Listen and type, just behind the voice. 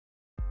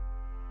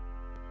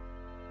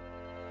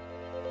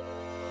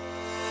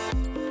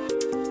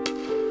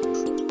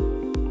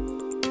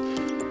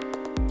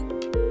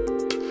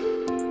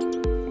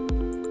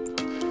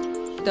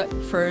the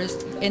first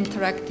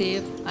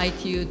interactive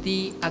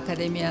ITU-D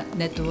Academia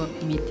Network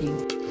meeting.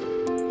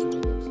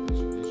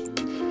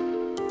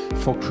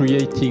 For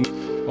creating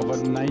of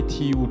an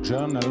ITU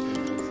journal.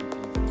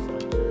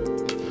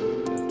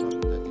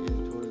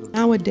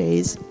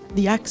 Nowadays,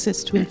 the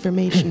access to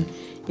information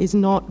is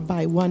not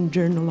by one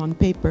journal on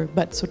paper,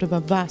 but sort of a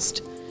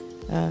vast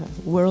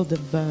world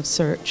of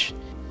search.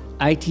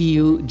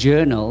 ITU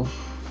Journal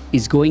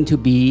is going to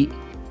be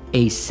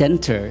a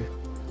center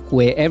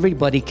where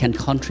everybody can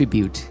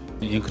contribute.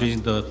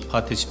 Increasing the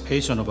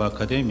participation of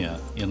academia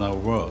in our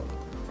work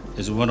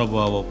is one of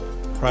our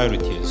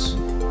priorities.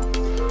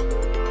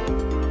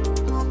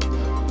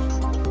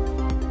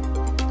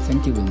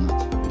 Thank you very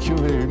much. Thank you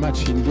very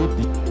much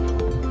indeed.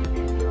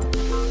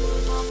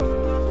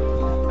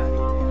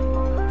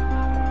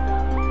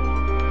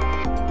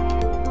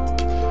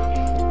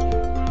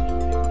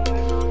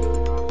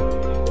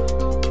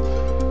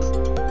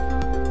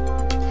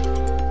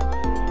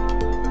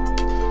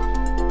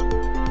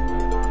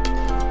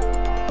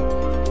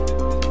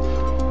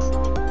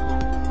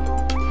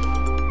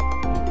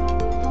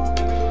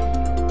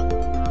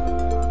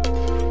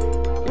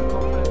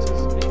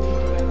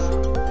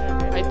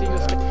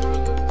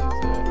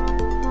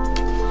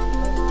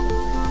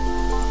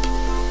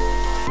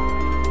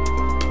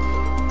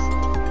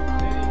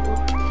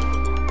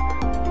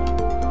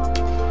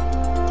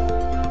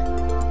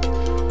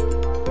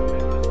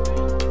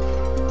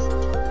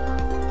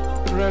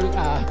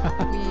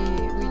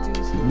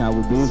 Now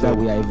we believe that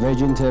we are a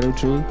virgin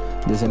territory.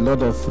 There's a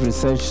lot of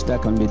research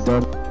that can be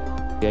done.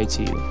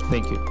 ITU.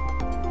 Thank you.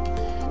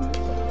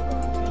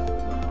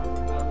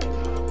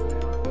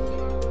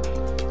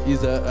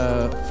 Is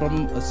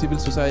from civil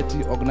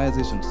society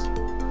organizations.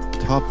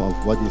 Top of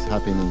what is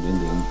happening in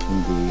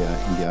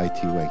the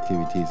ITU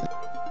activities.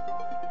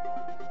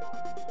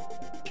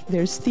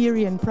 There's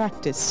theory and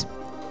practice.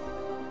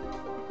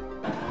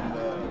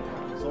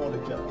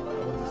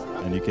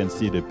 And you can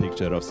see the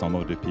picture of some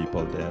of the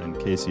people there in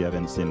case you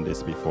haven't seen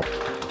this before.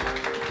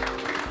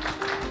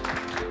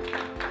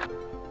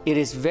 It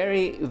is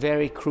very,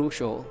 very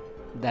crucial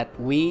that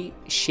we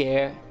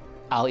share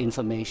our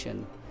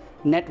information.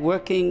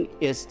 Networking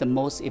is the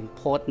most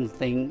important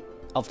thing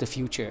of the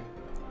future.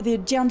 The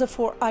agenda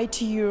for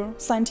ITU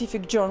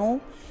Scientific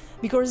Journal,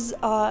 because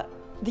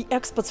the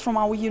experts from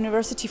our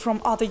university, from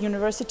other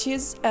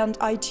universities, and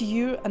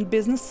ITU and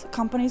business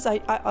companies,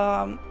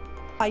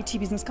 IT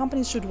business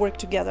companies should work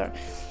together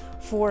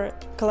for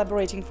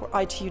collaborating for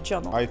ITU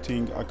Journal. I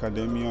think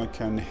academia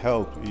can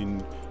help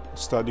in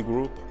study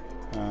group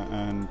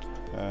and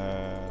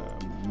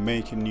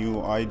make a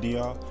new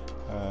idea,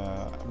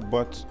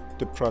 but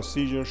the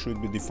procedure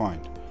should be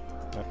defined.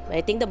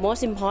 I think the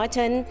most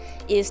important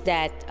is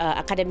that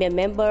academia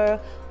member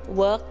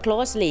work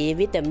closely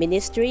with the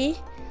ministry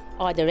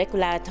or the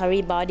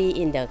regulatory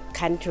body in the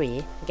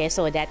country, okay,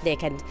 so that they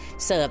can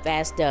serve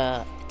as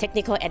the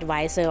technical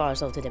advisor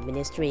also to the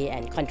ministry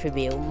and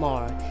contribute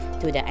more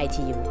to the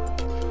ITU.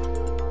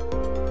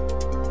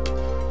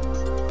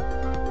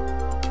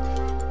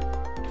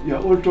 We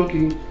are all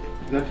talking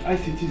that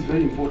ICT is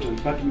very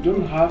important, but we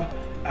don't have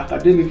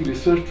academic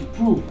research to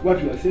prove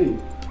what we are saying.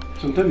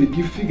 Sometimes we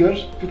give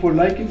figures, people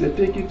like it, they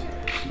take it,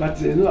 but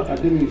there is no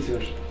academic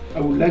research.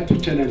 I would like to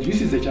challenge,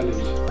 this is a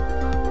challenge.